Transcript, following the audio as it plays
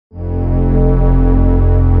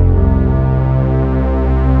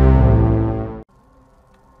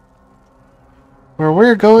Where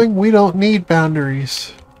we're going, we don't need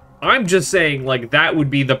boundaries. I'm just saying, like, that would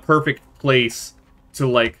be the perfect place to,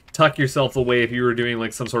 like, tuck yourself away if you were doing,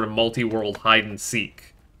 like, some sort of multi-world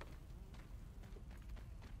hide-and-seek.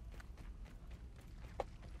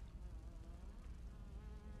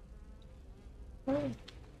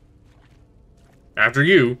 After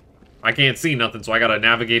you. I can't see nothing, so I gotta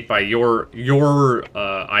navigate by your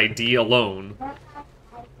ID alone.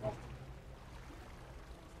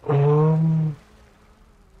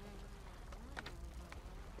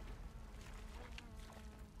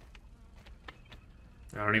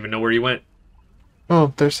 I don't even know where you went.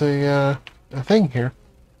 Oh, there's a thing here.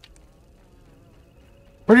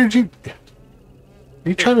 Where did you... Are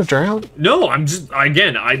you trying to drown? No, I'm just...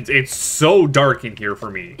 Again, it's so dark in here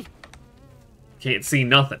for me. Can't see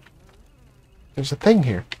nothing. There's a thing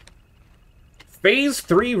here. Phase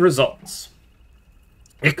 3 results.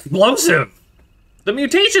 Explosive! The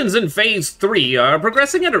mutations in Phase 3 are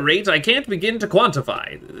progressing at a rate I can't begin to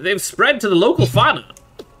quantify. They've spread to the local fauna.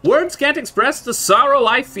 Words can't express the sorrow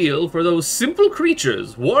I feel for those simple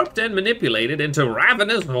creatures warped and manipulated into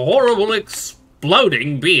ravenous, horrible,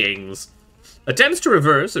 exploding beings. Attempts to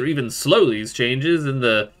reverse or even slow these changes in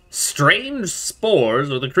the strange spores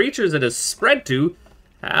or the creatures it has spread to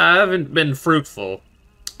haven't been fruitful.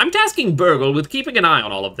 I'm tasking Burgle with keeping an eye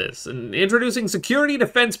on all of this and introducing security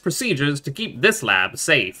defense procedures to keep this lab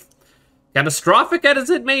safe. Catastrophic as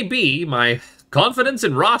it may be, my confidence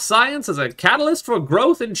in raw science as a catalyst for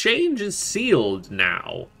growth and change is sealed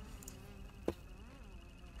now.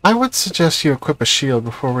 I would suggest you equip a shield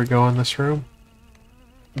before we go in this room.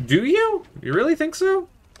 Do you? You really think so?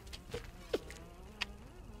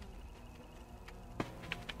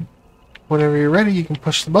 Whenever you're ready, you can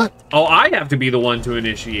push the button. Oh, I have to be the one to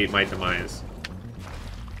initiate my demise.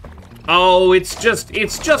 Oh, it's just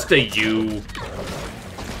a you.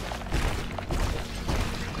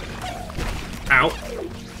 Ow.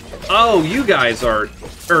 Oh, you guys are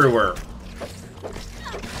everywhere.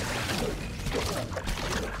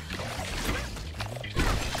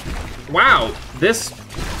 Wow, this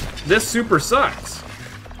super sucks.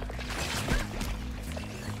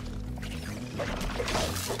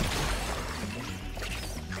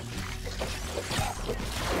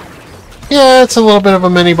 Yeah, it's a little bit of a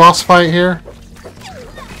mini boss fight here.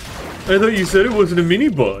 I thought you said it wasn't a mini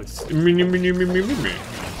boss. Mini.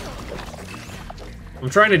 I'm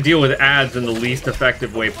trying to deal with ads in the least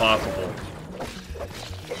effective way possible.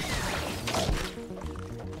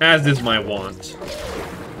 As is my want.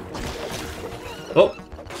 Oh.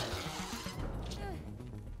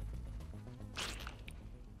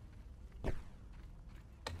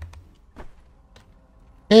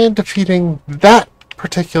 And defeating that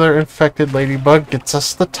particular infected ladybug gets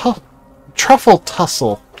us the Truffle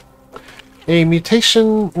Tussle, a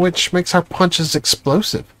mutation which makes our punches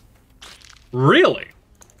explosive. Really?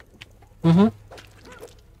 Mm-hmm.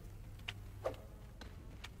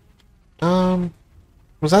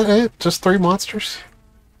 Was that it? Just 3 monsters?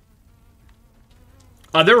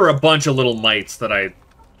 There were a bunch of little mites that I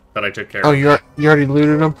took care of. Oh, you already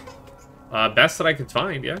looted them? Best that I could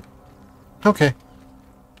find, yeah. Okay.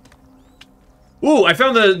 Ooh, I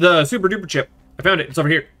found the super duper chip. I found it. It's over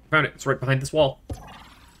here. I found it. It's right behind this wall.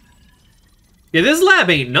 Yeah, this lab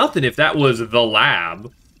ain't nothing if that was the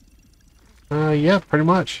lab. Yeah, pretty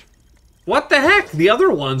much. What the heck? The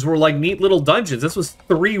other ones were like neat little dungeons. This was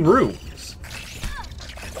 3 rooms.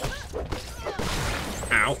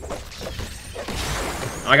 Ow.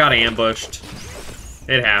 I got ambushed.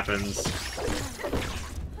 It happens.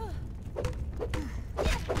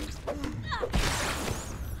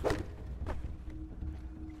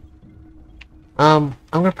 I'm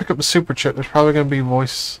gonna pick up the super chip. There's probably gonna be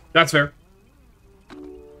voice. That's fair.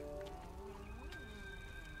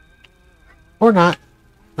 Or not.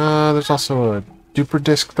 There's also a Duper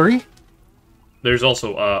Disc 3. There's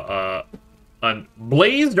also a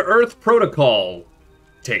Blazed Earth Protocol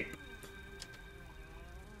tape.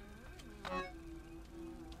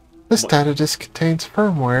 This data disk contains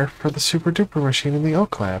firmware for the Super Duper machine in the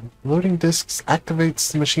Oak Lab. Loading disks activates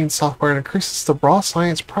the machine's software and increases the raw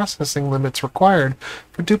science processing limits required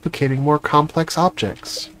for duplicating more complex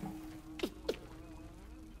objects.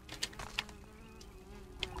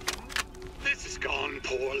 This has gone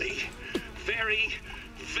poorly. Very,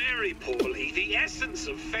 very poorly. The essence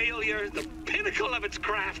of failure, the pinnacle of its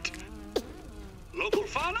craft. Local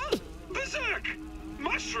fauna? Berserk!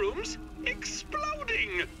 Mushrooms?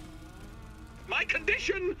 Exploding! My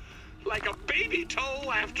condition? Like a baby toe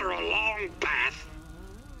after a long bath.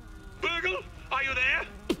 Burgle, are you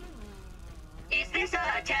there? Is this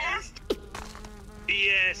a test?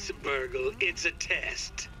 Yes, Burgle, it's a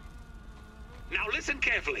test. Now listen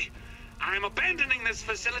carefully. I'm abandoning this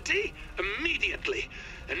facility immediately.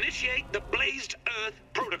 Initiate the Blazed Earth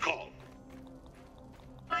Protocol.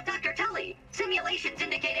 But Dr. Tully, simulations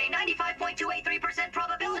indicate a 95.283%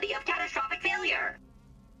 probability of catastrophic failure.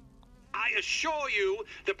 I assure you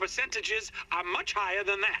the percentages are much higher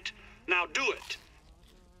than that. Now do it.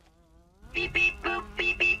 Beep beep boop,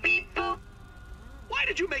 beep beep beep boop. Why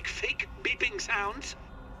did you make fake beeping sounds?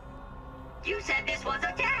 You said this was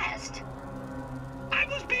a test. I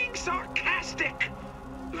was being sarcastic.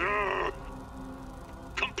 Ugh.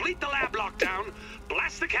 Complete the lab lockdown,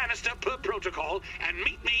 blast the canister per protocol, and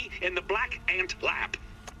meet me in the Black Ant Lab.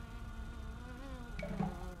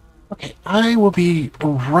 Okay, I will be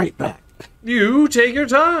right back. You take your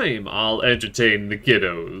time. I'll entertain the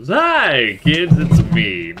kiddos. Hi, kids, it's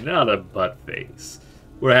me, not a Buttface.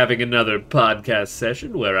 We're having another podcast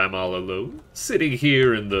session where I'm all alone, sitting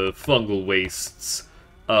here in the fungal wastes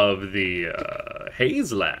of the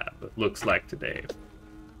Haze Lab, it looks like today.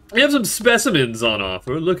 We have some specimens on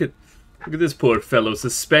offer. Look at this poor fellow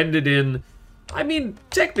suspended in... I mean,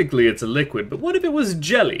 technically it's a liquid, but what if it was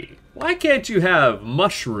jelly? Why can't you have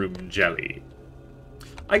mushroom jelly?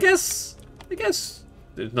 I guess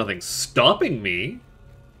there's nothing stopping me.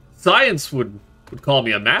 Science would call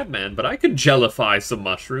me a madman, but I could jellify some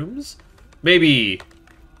mushrooms. Maybe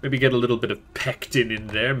get a little bit of pectin in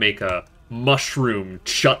there, make a mushroom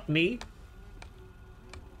chutney.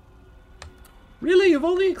 Really? You've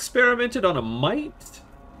only experimented on a mite?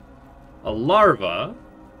 A larva?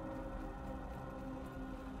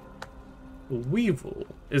 A weevil.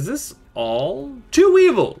 Is this all? 2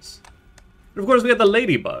 weevils! And of course we got the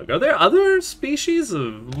ladybug. Are there other species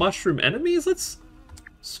of mushroom enemies? Let's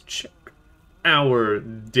check our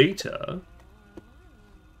data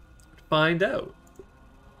to find out.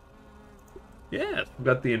 Yeah, we've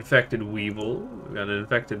got the infected weevil, we've got an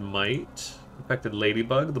infected mite, infected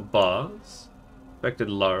ladybug, the boss, infected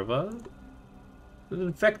larva, an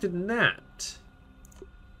infected gnat,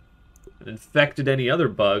 and infected any other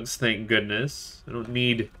bugs, thank goodness. I don't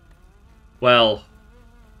need... Well,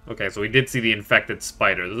 okay, so we did see the infected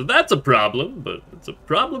spider. That's a problem, but it's a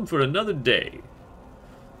problem for another day.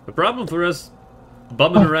 The problem for us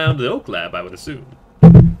bumming around the Oak Lab, I would assume.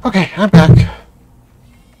 Okay, I'm back.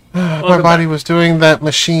 My Welcome body back. was doing that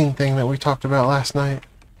machine thing that we talked about last night.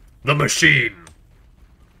 The machine!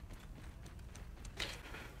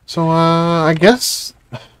 So, I guess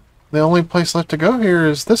the only place left to go here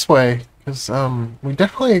is this way. Because, we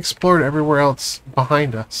definitely explored everywhere else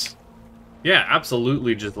behind us. Yeah,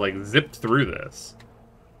 absolutely just, like, zipped through this.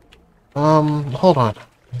 Hold on.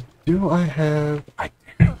 Do I have...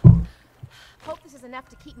 Hope this is enough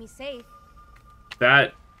to keep me safe.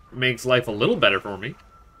 That makes life a little better for me.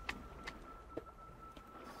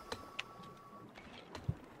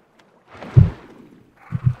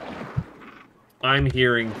 I'm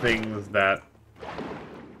hearing things that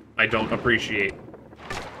I don't appreciate.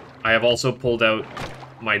 I have also pulled out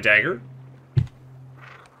my dagger.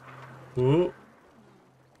 Ooh.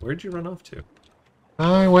 Where'd you run off to?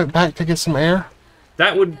 I went back to get some air.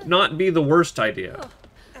 That would not be the worst idea.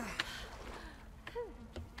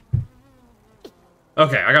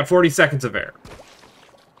 Okay, I got 40 seconds of air.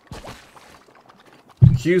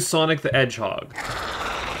 Cue Sonic the Hedgehog.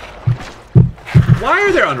 Why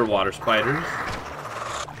are there underwater spiders?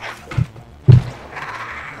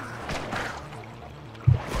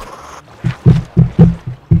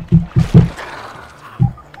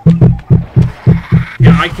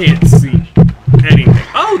 Yeah, I can't see anything.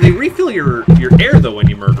 Oh, they refill your air though when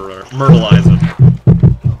you myrtleize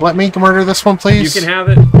them. Let me murder this one, please. You can have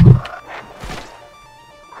it.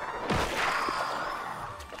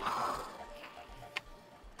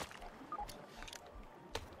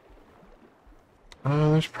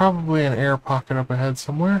 There's probably an air pocket up ahead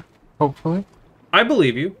somewhere. Hopefully. I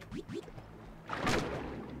believe you.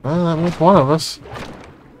 Well, that was one of us.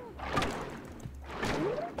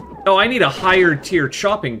 Oh, I need a higher tier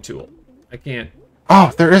chopping tool. I can't.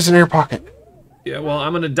 Oh, there is an air pocket. Yeah, well,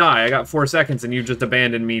 I'm gonna die. I got 4 seconds and you just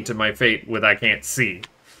abandoned me to my fate with I can't see.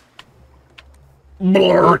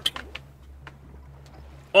 Blurt.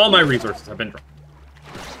 All my resources have been dropped.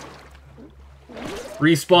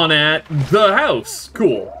 Respawn at the house.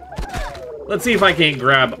 Cool. Let's see if I can't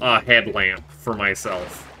grab a headlamp for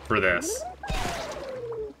myself for this.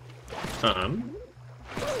 Yeah.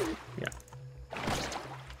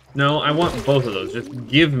 No, I want both of those. Just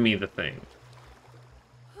give me the thing.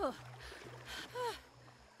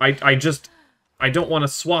 I don't want to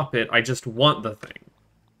swap it. I just want the thing.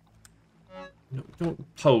 No,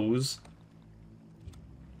 don't pose.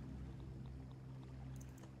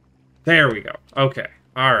 There we go. Okay.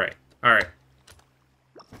 Alright. Alright.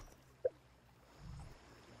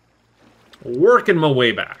 Working my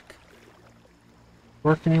way back.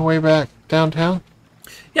 Working your way back downtown?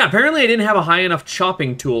 Yeah, apparently I didn't have a high enough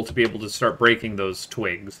chopping tool to be able to start breaking those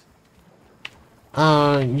twigs.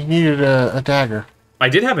 You needed a dagger. I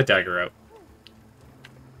did have a dagger out.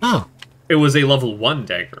 Oh. It was a level 1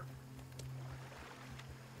 dagger.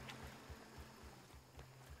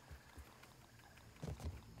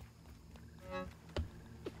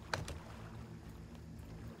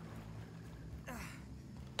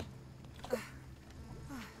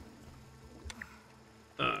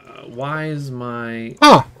 Why is my...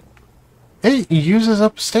 Huh. It uses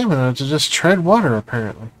up stamina to just tread water,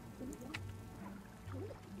 apparently.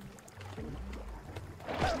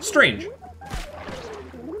 Strange.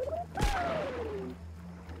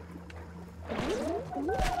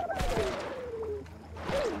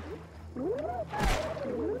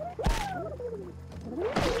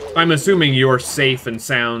 I'm assuming you're safe and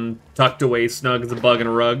sound, tucked away snug as a bug in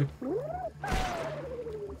a rug.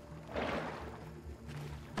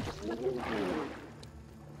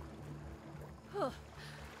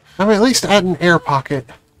 I'm at least at an air pocket.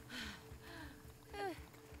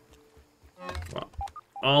 Well,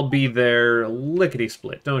 I'll be there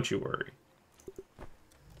lickety-split, don't you worry.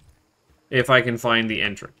 If I can find the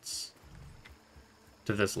entrance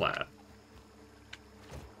to this lab.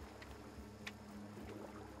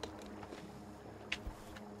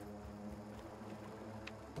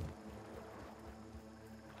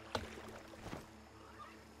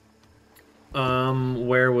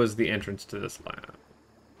 Where was the entrance to this lab?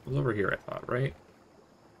 It was over here, I thought, right?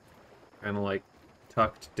 Kind of like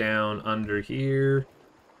tucked down under here.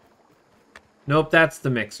 Nope, that's the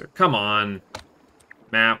mixer. Come on.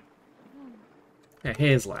 Map. Yeah,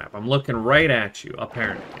 his lab. I'm looking right at you,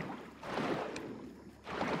 apparently.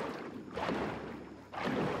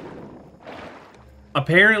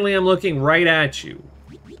 Apparently, I'm looking right at you.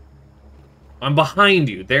 I'm behind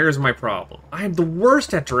you. There's my problem. I am the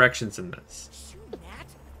worst at directions in this.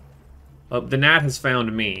 Oh, the gnat has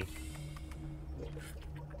found me.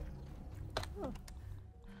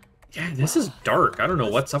 Yeah, this is dark. I don't know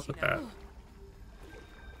what's up with that.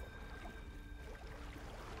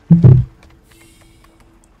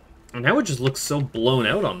 And now it just looks so blown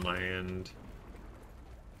out on my end.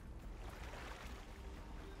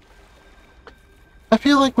 I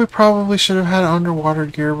feel like we probably should have had underwater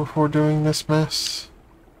gear before doing this mess.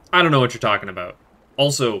 I don't know what you're talking about.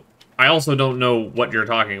 Also, I also don't know what you're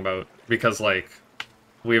talking about because, like,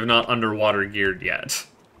 we have not underwater geared yet.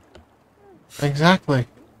 Exactly.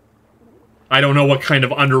 I don't know what kind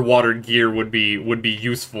of underwater gear would be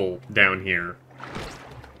useful down here.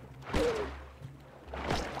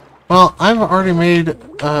 Well, I've already made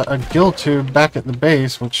a gill tube back at the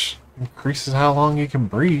base, which increases how long you can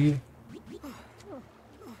breathe.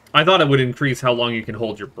 I thought it would increase how long you can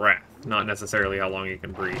hold your breath, not necessarily how long you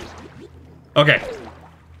can breathe. Okay.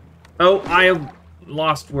 Oh, I have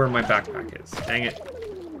lost where my backpack is. Dang it.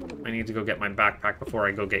 I need to go get my backpack before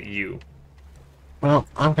I go get you. Well,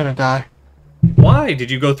 I'm gonna die. Why?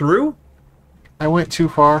 Did you go through? I went too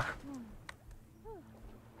far.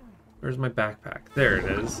 Where's my backpack? There it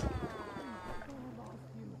is.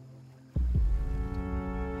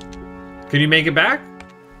 Can you make it back?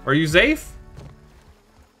 Are you safe?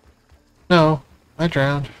 No, I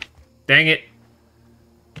drowned. Dang it.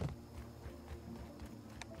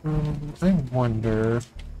 I wonder...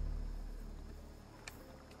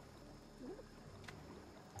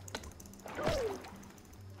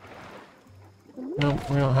 Nope,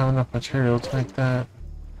 we don't have enough material to make that.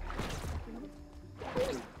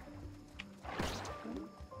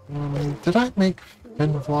 Did I make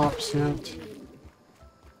fin flops yet?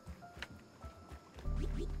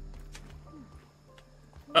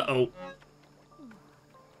 Uh-oh.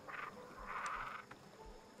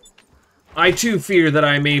 I too fear that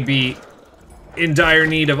I may be in dire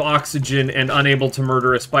need of oxygen and unable to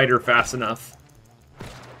murder a spider fast enough.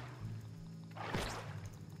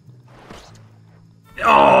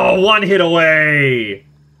 Oh, one hit away!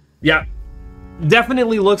 Yeah.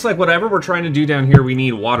 Definitely looks like whatever we're trying to do down here, we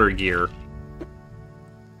need water gear.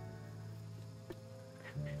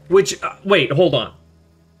 Which, wait, hold on.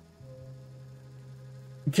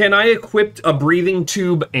 Can I equip a breathing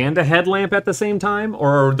tube and a headlamp at the same time,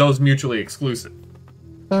 or are those mutually exclusive?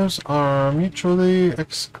 Those are mutually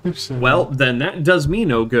exclusive. Well, then that does me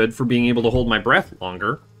no good for being able to hold my breath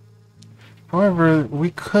longer. However,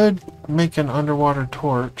 we could make an underwater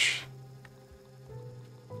torch.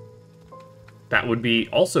 That would be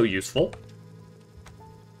also useful.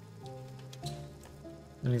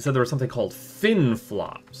 And he said there was something called fin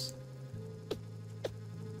flops.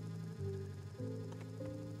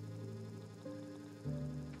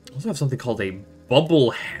 also have something called a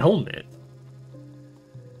bubble helmet.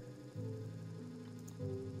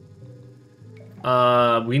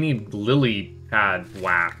 We need lily pad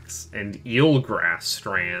wax and eelgrass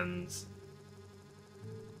strands.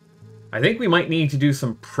 I think we might need to do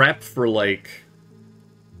some prep for, like,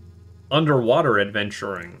 underwater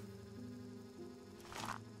adventuring.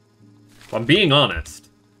 If I'm being honest.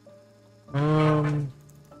 That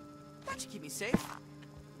should keep me safe.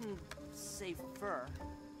 Safer.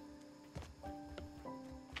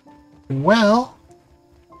 Well...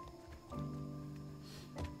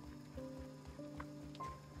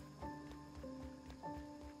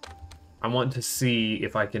 I want to see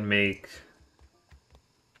if I can make...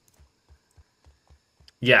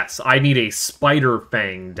 Yes, I need a spider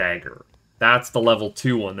fang dagger. That's the level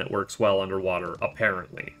 2 one that works well underwater,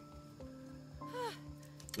 apparently.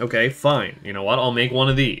 Okay, fine. You know what? I'll make one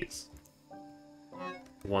of these.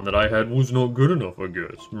 The one that I had was not good enough, I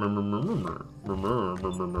guess.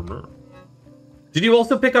 Did you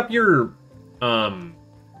also pick up your,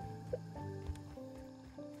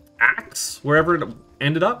 axe? Wherever it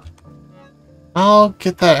ended up? I'll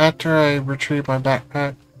get that after I retrieve my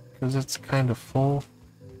backpack, because it's kind of full.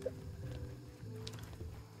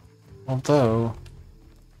 Although,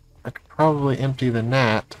 I could probably empty the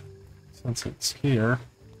gnat, since it's here.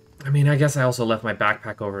 I mean, I guess I also left my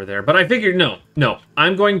backpack over there, but I figured, no.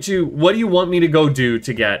 I'm going to, what do you want me to go do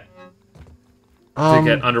to get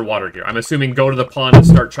underwater gear? I'm assuming go to the pond and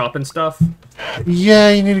start chopping stuff?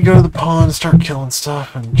 Yeah, you need to go to the pond and start killing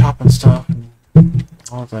stuff and chopping stuff and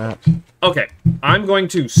all that. Okay, I'm going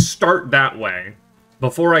to start that way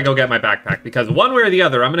before I go get my backpack, because one way or the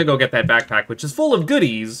other, I'm going to go get that backpack, which is full of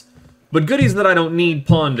goodies, but goodies that I don't need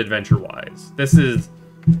pond adventure-wise. This is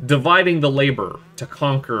dividing the labor to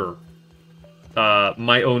conquer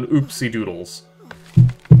my own oopsie doodles.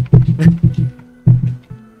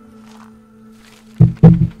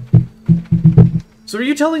 So are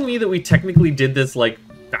you telling me that we technically did this, like,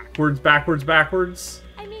 backwards?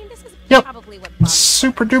 I mean, this is Yep. probably what bothers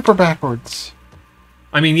Super duper backwards.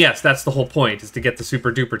 I mean, yes, that's the whole point, is to get the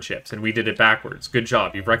super duper chips, and we did it backwards. Good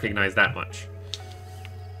job, you've recognized that much.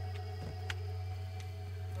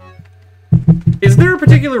 Is there a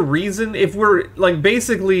particular reason if we're, like,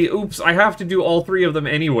 basically, oops, I have to do all 3 of them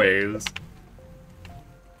anyways?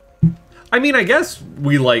 I mean, I guess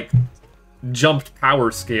we, like, jumped power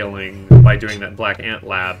scaling by doing that Black Ant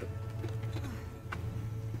Lab.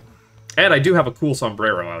 And I do have a cool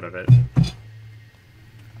sombrero out of it.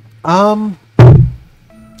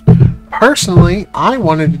 Personally, I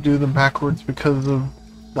wanted to do them backwards because of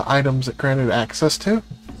the items it granted access to.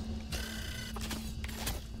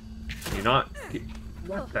 You're not...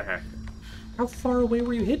 What the heck? How far away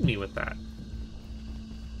were you hitting me with that?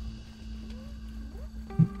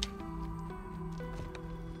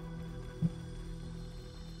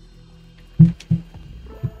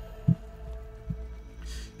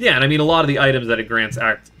 Yeah, and I mean, a lot of the items that it grants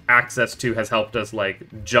access to has helped us,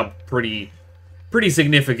 like, jump pretty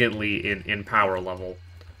significantly in power level.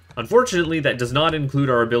 Unfortunately, that does not include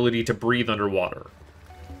our ability to breathe underwater.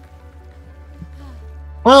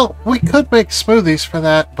 Well, we could make smoothies for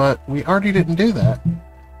that, but we already didn't do that.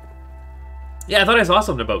 Yeah, I thought I saw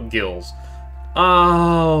something about gills.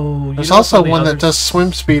 Oh, There's also one that does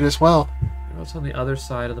swim speed as well. What's on the other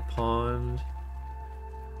side of the pond?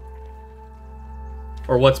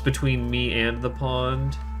 Or what's between me and the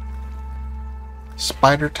pond?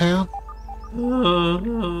 Spider Town?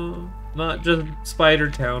 Not just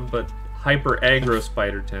Spider Town, but Hyper Aggro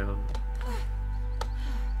Spider Town.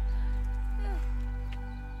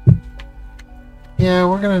 Yeah,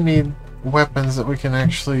 we're gonna need weapons that we can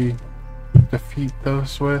actually defeat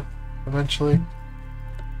those with eventually.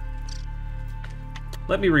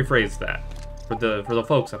 Let me rephrase that for the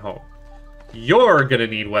folks at home. You're gonna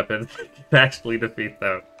need weapons to actually defeat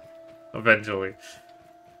them eventually.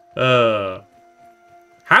 How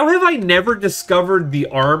have I never discovered the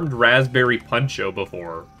armed raspberry poncho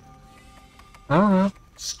before? I don't know.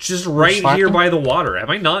 It's just right here by the water.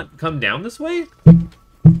 Have I not come down this way?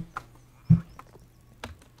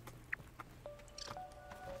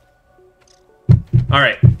 All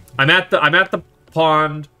right, I'm at the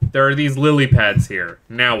pond. There are these lily pads here.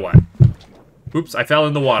 Now what? Oops, I fell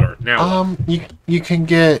in the water. Now what? You can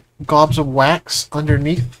get gobs of wax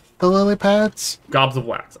underneath the lily pads. Gobs of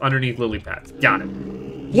wax underneath lily pads. Got it.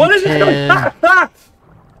 What is it?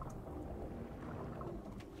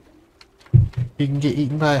 You can get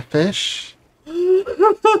eaten by a fish.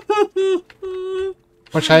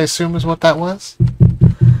 Which I assume is what that was.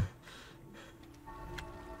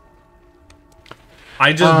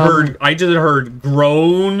 I just heard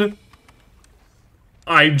groan.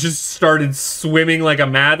 I just started swimming like a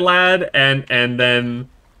mad lad, and then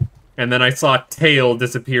I saw a tail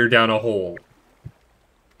disappear down a hole.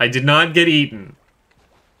 I did not get eaten.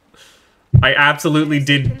 I absolutely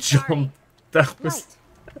did jump. That was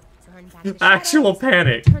actual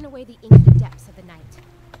panic. Turn away the inky depths of the night.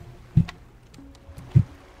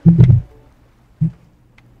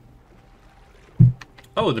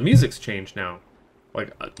 Oh, the music's changed now.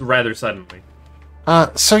 Like, rather suddenly.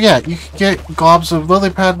 So yeah, you can get globs of lily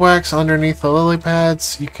pad wax underneath the lily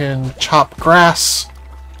pads. You can chop grass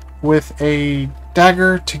with a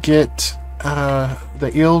dagger to get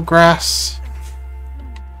the eel grass.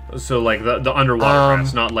 So, like, the underwater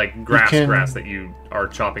grass, not like grass that you are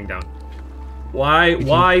chopping down.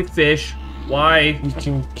 Why fish? Why? You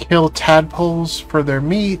can kill tadpoles for their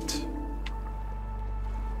meat.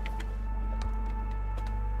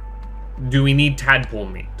 Do we need tadpole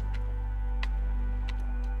meat?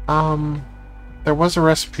 There was a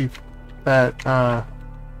recipe that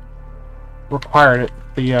required it.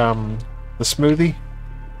 The smoothie.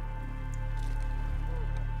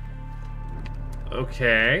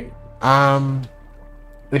 Okay.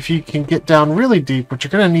 If you can get down really deep, but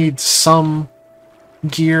you're gonna need some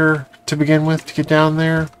gear to begin with to get down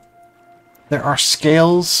there. There are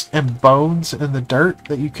scales and bones in the dirt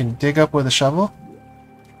that you can dig up with a shovel.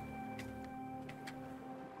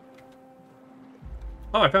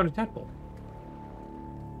 Oh, I found a tadpole.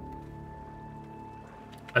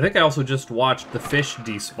 I think I also just watched the fish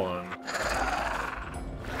despawn.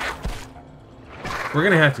 We're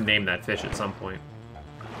gonna have to name that fish at some point.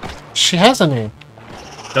 She has a name.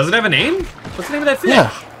 Does it have a name? What's the name of that fish?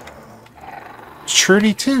 Yeah.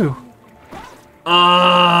 Trudy too.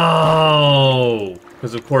 Oh!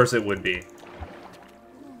 Because of course it would be.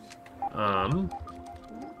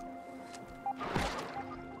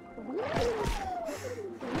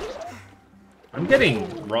 I'm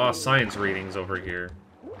getting raw science readings over here.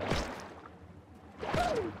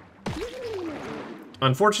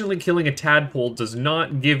 Unfortunately, killing a tadpole does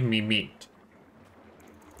not give me meat.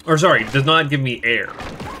 Or sorry, does not give me air.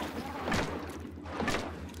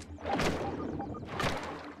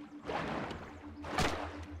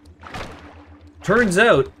 Turns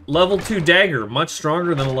out, level 2 dagger, much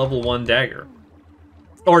stronger than a level 1 dagger.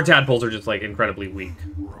 Or tadpoles are just, like, incredibly weak.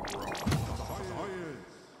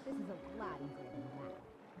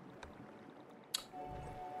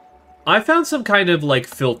 I found some kind of, like,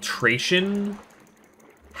 filtration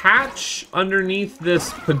hatch underneath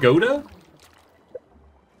this pagoda.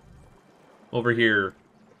 Over here.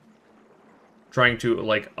 Trying to,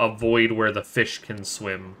 like, avoid where the fish can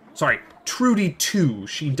swim. Sorry, Trudy 2.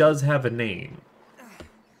 She does have a name.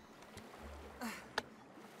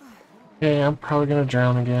 Okay, I'm probably gonna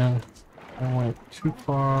drown again. I went too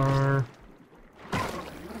far.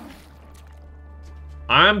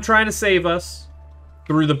 I'm trying to save us.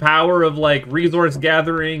 Through the power of, like, resource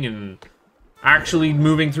gathering and actually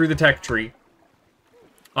moving through the tech tree.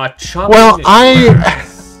 Well, I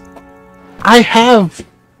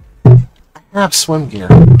have swim gear.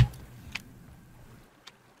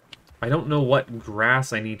 I don't know what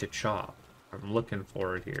grass I need to chop. I'm looking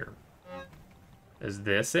for it here. Is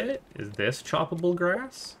this it? Is this choppable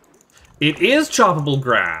grass? It is choppable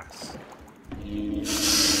grass!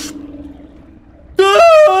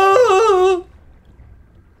 Ah!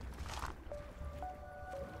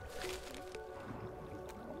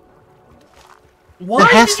 Why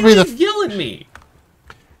has to be the yell at me?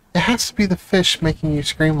 It has to be the fish making you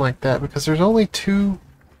scream like that, because there's only 2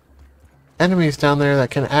 enemies down there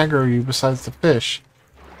that can aggro you besides the fish.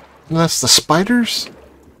 And that's the spiders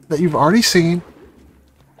that you've already seen,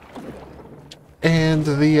 and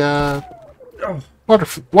the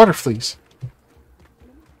water fleas.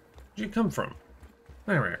 Where'd you come from?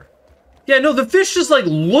 Where? Yeah, no, the fish just like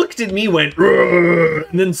looked at me, went,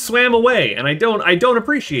 and then swam away, and I don't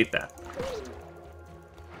appreciate that.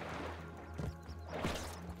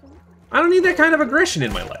 I don't need that kind of aggression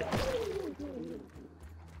in my life.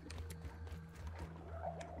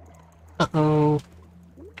 Uh-oh.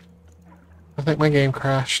 I think my game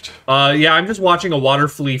crashed. Yeah, I'm just watching a water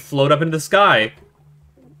flea float up into the sky.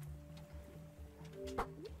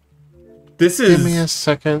 This is Give me a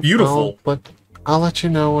second. beautiful. I'll let you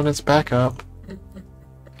know when it's back up.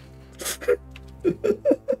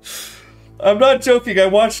 I'm not joking, I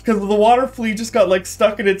watched because the water flea just got like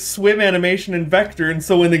stuck in its swim animation and vector, and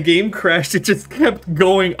so when the game crashed, it just kept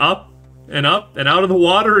going up and out of the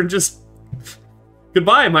water and just...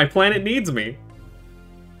 Goodbye, my planet needs me.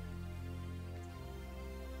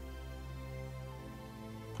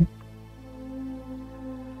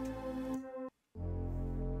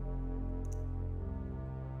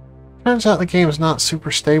 Turns out the game is not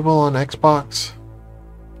super stable on Xbox.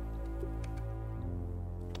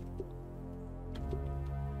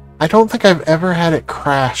 I don't think I've ever had it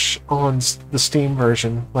crash on the Steam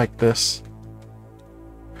version like this.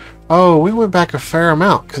 Oh, we went back a fair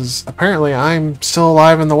amount, because apparently I'm still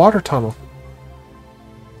alive in the water tunnel.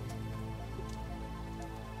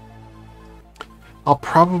 I'll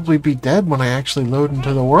probably be dead when I actually load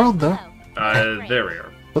into the world, though. There we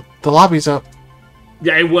are. But the lobby's up.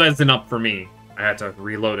 Yeah, it wasn't up for me. I had to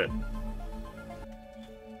reload it.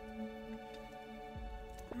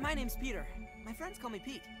 My name's Peter. My friends call me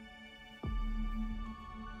Pete.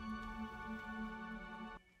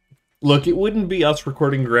 Look, it wouldn't be us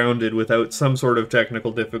recording Grounded without some sort of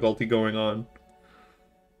technical difficulty going on.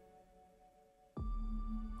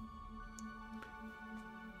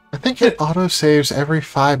 I think it autosaves every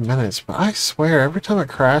 5 minutes, but I swear every time it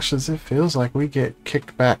crashes, it feels like we get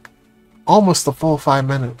kicked back almost the full 5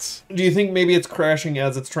 minutes. Do you think maybe it's crashing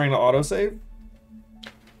as it's trying to autosave?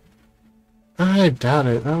 I doubt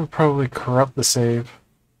it. That would probably corrupt the save.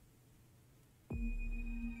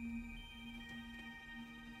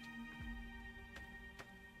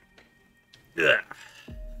 Ugh.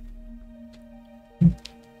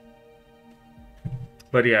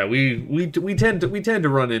 But yeah, we tend to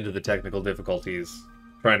run into the technical difficulties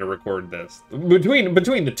trying to record this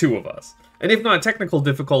between the two of us, and if not technical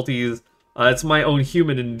difficulties, it's my own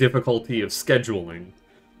human difficulty of scheduling.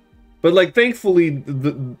 But like, thankfully,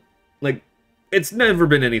 it's never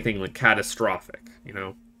been anything like catastrophic. You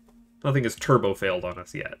know, nothing has turbo failed on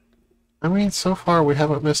us yet. I mean, so far we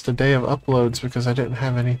haven't missed a day of uploads because I didn't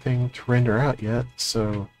have anything to render out yet,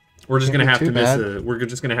 so we're just gonna have to miss bad. we're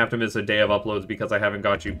just gonna have to miss a day of uploads because I haven't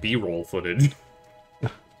got you B-roll footage.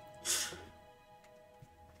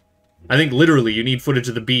 I think literally you need footage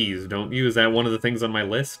of the bees, don't you? Is that one of the things on my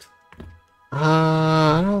list?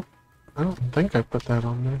 I don't think I put that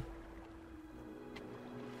on there.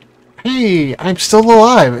 Hey, I'm still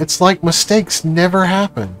alive. It's like mistakes never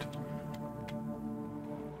happened.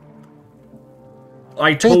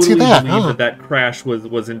 I totally believe that, that crash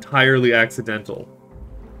was entirely accidental.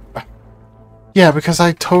 Yeah, because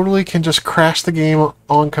I totally can just crash the game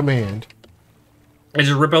on command. And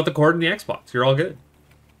just rip out the cord in the Xbox. You're all good.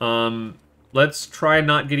 Let's try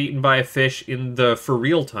not get eaten by a fish in the for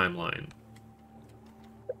real timeline.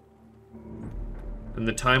 In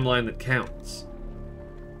the timeline that counts.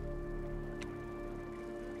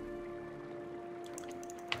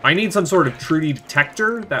 I need some sort of Trudy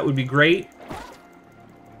detector. That would be great.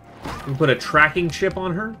 We can put a tracking chip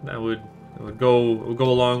on her. That would go a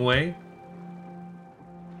long way.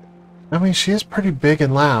 I mean, she is pretty big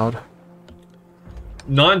and loud.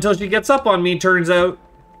 Not until she gets up on me, turns out.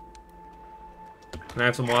 Can I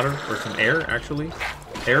have some water? Or some air, actually?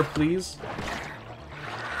 Air, please.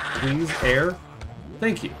 Please, air.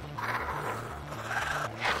 Thank you.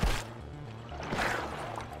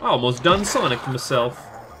 Almost done Sonic myself.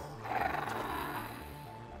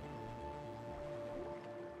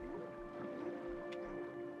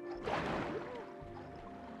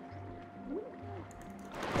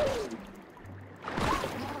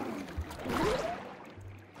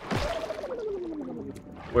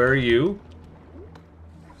 Where are you?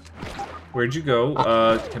 Where'd you go?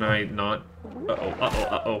 Can I not?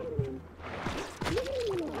 Uh-oh.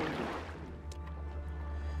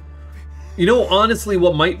 You know, honestly,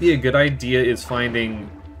 what might be a good idea is finding...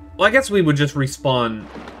 Well, I guess we would just respawn...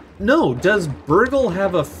 No, does Burgle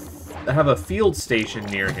have a field station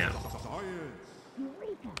near him?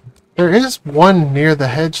 There is one near the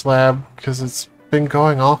hedge lab, because it's been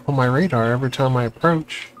going off on my radar every time I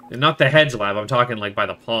approach. And not the hedge lab, I'm talking like by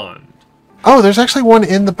the pond. Oh, there's actually one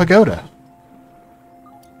in the pagoda.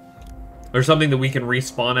 There's something that we can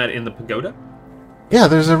respawn at in the pagoda? Yeah,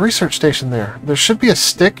 there's a research station there. There should be a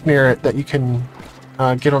stick near it that you can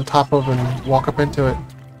get on top of and walk up into it.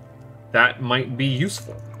 That might be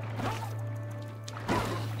useful.